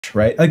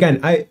right? Again,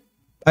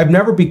 I've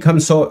never become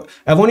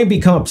I've only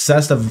become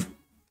obsessed of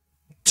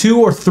 2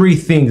 or 3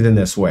 things in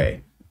this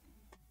way: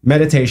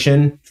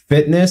 meditation,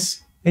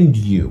 fitness, and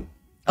you.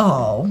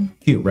 Oh,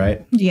 cute,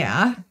 right?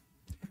 Yeah.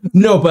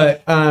 No,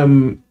 but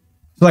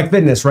like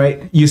fitness,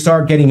 right? You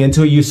start getting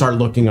into it, you start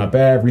looking up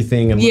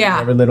everything and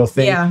every little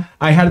thing. Yeah.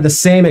 I had the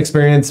same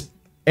experience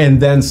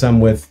and then some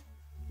with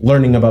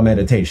learning about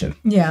meditation.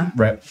 Yeah.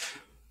 Right.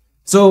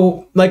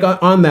 So like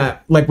on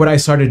that, like what I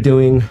started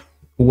doing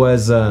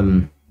was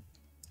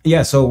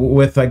so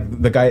with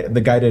like the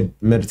guided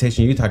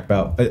meditation you talked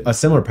about, a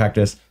similar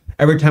practice,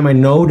 every time I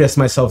noticed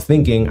myself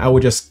thinking, I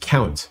would just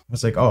count. I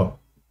was like, oh,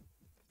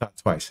 thought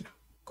twice.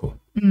 Cool.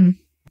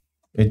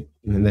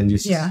 And then you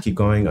just keep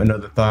going,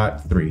 another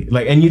thought, 3,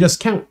 like, and you just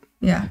count.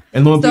 Yeah.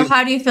 And so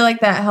how do you feel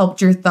like that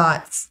helped your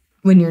thoughts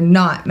when you're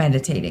not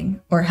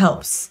meditating, or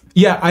helps?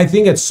 Yeah, I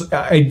think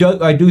I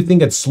do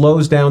think it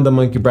slows down the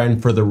monkey brain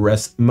for the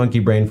rest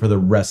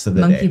of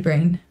the day. Monkey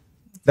brain.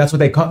 That's what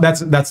they call,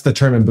 that's the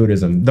term in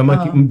Buddhism. The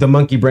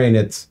monkey brain,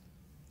 it's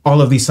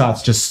all of these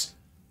thoughts just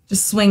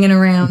swinging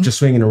around. Just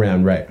swinging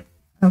around, right.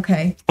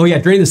 Okay. Oh yeah,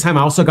 during this time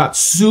I also got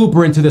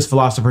super into this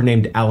philosopher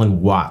named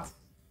Alan Watts.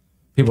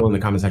 People in the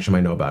comment section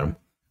might know about him.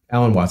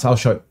 Alan Watts. I'll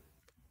show it.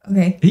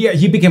 Okay.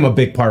 He became a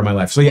big part of my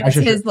life. So yeah, what's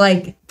his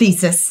like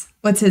thesis?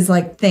 What's his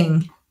like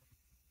thing?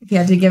 If you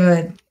had to give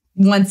a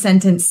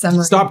 1-sentence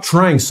summary. Stop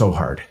trying so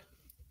hard.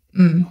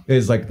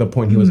 Is like the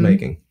point he was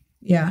making.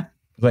 Yeah.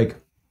 Like,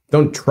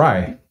 don't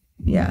try.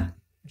 Yeah.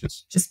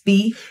 Just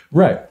be.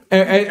 Right.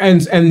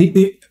 And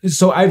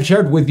so I've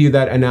shared with you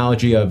that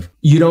analogy of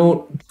you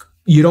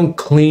don't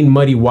clean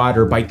muddy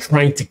water by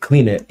trying to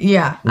clean it.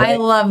 Yeah. Right? I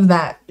love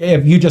that.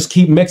 If you just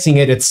keep mixing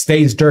it, it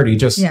stays dirty.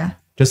 Just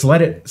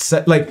let it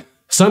set. Like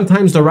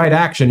sometimes the right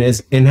action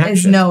is inaction.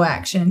 Is no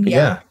action.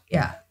 Yeah.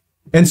 Yeah.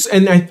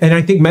 And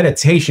I think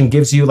meditation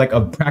gives you like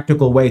a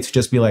practical way to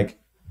just be like,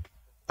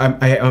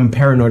 I'm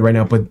paranoid right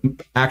now, but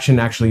action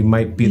actually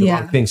might be the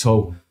wrong thing.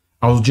 So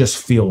I'll just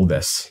feel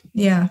this.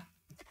 Yeah.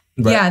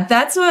 Right. Yeah.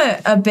 That's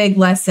a big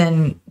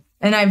lesson.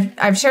 And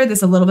I've shared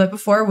this a little bit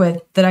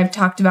before that I've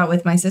talked about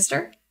with my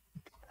sister.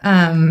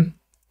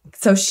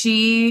 So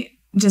she,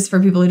 just for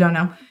people who don't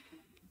know,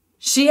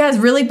 she has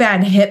really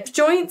bad hip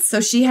joints. So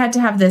she had to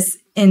have this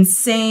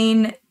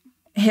insane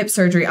hip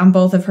surgery on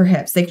both of her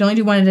hips. They can only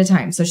do one at a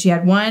time. So she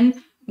had one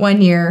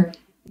year,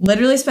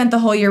 literally spent the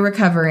whole year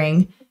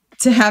recovering,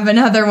 to have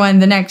another one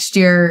the next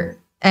year.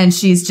 And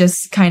she's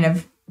just kind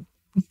of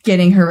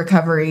getting her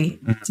recovery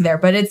to there.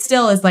 But it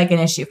still is like an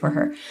issue for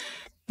her.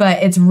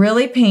 But it's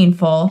really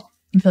painful.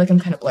 I feel like I'm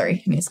kind of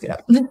blurry. I need to scoot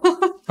up.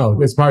 Oh,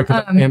 it's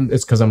probably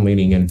because I'm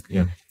leaning in.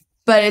 Yeah.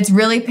 But it's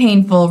really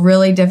painful,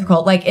 really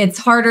difficult. Like it's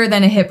harder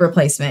than a hip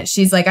replacement.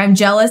 She's like, I'm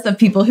jealous of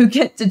people who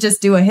get to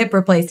just do a hip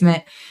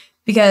replacement,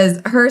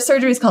 because her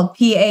surgery is called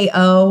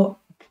PAO,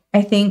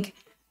 I think.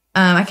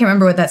 I can't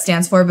remember what that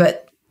stands for,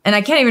 and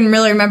I can't even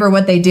really remember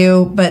what they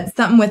do, but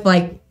something with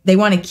like, they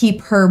want to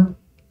keep her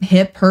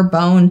hip, her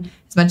bone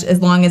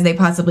as long as they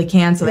possibly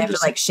can. So they have to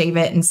like shave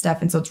it and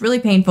stuff. And so it's really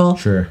painful.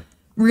 Sure.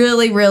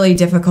 Really, really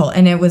difficult.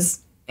 And it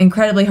was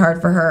incredibly hard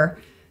for her.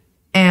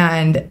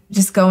 And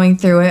just going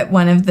through it,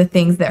 one of the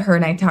things that her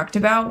and I talked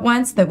about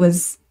once that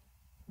was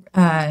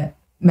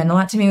meant a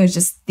lot to me was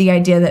just the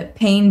idea that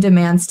pain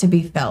demands to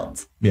be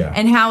felt. Yeah.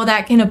 And how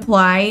that can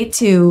apply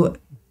to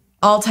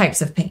all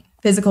types of pain,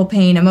 physical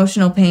pain,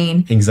 emotional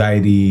pain,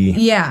 anxiety.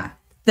 Yeah.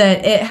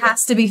 That it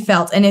has to be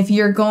felt. And if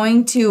you're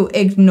going to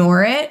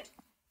ignore it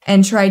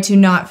and try to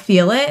not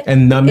feel it,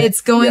 and numb it,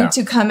 it's going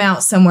to come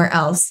out somewhere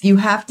else. You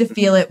have to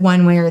feel it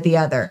one way or the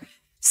other.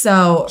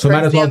 So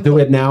might as well do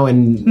it now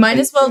and might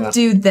as well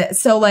do that.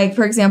 So like,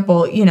 for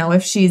example, you know,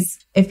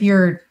 if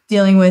you're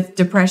dealing with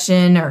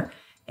depression or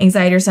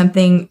anxiety or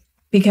something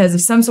because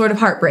of some sort of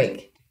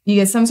heartbreak, you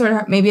get some sort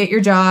of, maybe at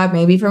your job,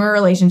 maybe from a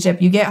relationship,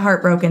 you get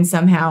heartbroken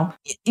somehow,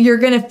 you're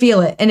going to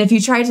feel it. And if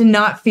you try to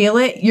not feel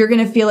it, you're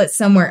going to feel it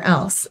somewhere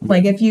else.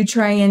 Like if you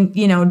try and,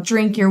 you know,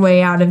 drink your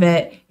way out of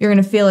it, you're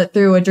going to feel it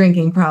through a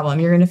drinking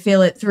problem. You're going to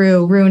feel it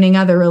through ruining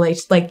other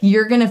relations. Like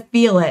you're going to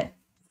feel it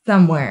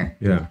somewhere.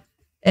 Yeah.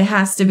 It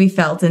has to be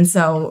felt. And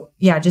so,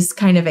 yeah, just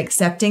kind of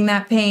accepting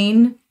that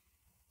pain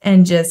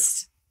and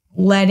just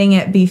letting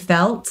it be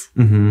felt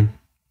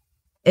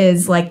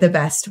is like the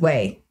best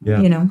way,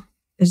 you know,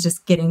 is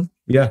just getting,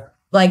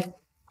 like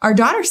our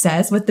daughter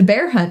says with the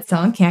bear hunt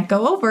song, can't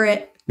go over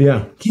it.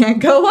 Yeah.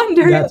 Can't go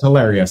under it. That's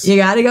hilarious. You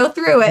got to go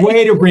through it.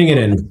 Way to bring it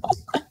in.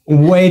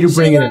 Way to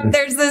bring it in.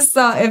 There's this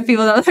song, if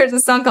people know, there's a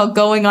song called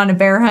Going on a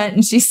Bear Hunt,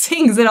 and she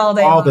sings it all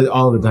day. All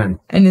the time.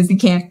 And as you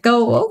can't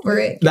go over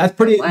it. That's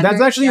pretty,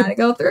 that's actually. You got to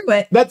go through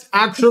it. That's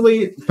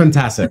actually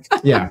fantastic.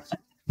 Yeah.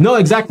 No,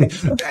 exactly.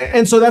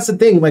 And so that's the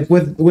thing, like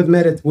with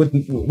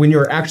when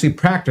you're actually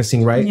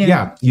practicing, right?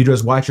 Yeah. You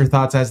just watch your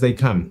thoughts as they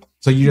come.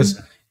 So you just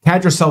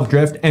catch yourself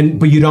drift,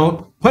 but you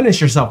don't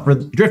punish yourself for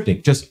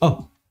drifting. Just,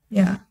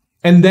 yeah.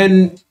 And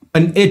then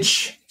an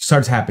itch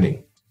starts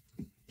happening.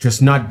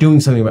 Just not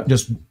doing something about,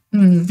 just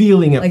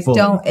feeling it like fully.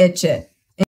 Don't itch it.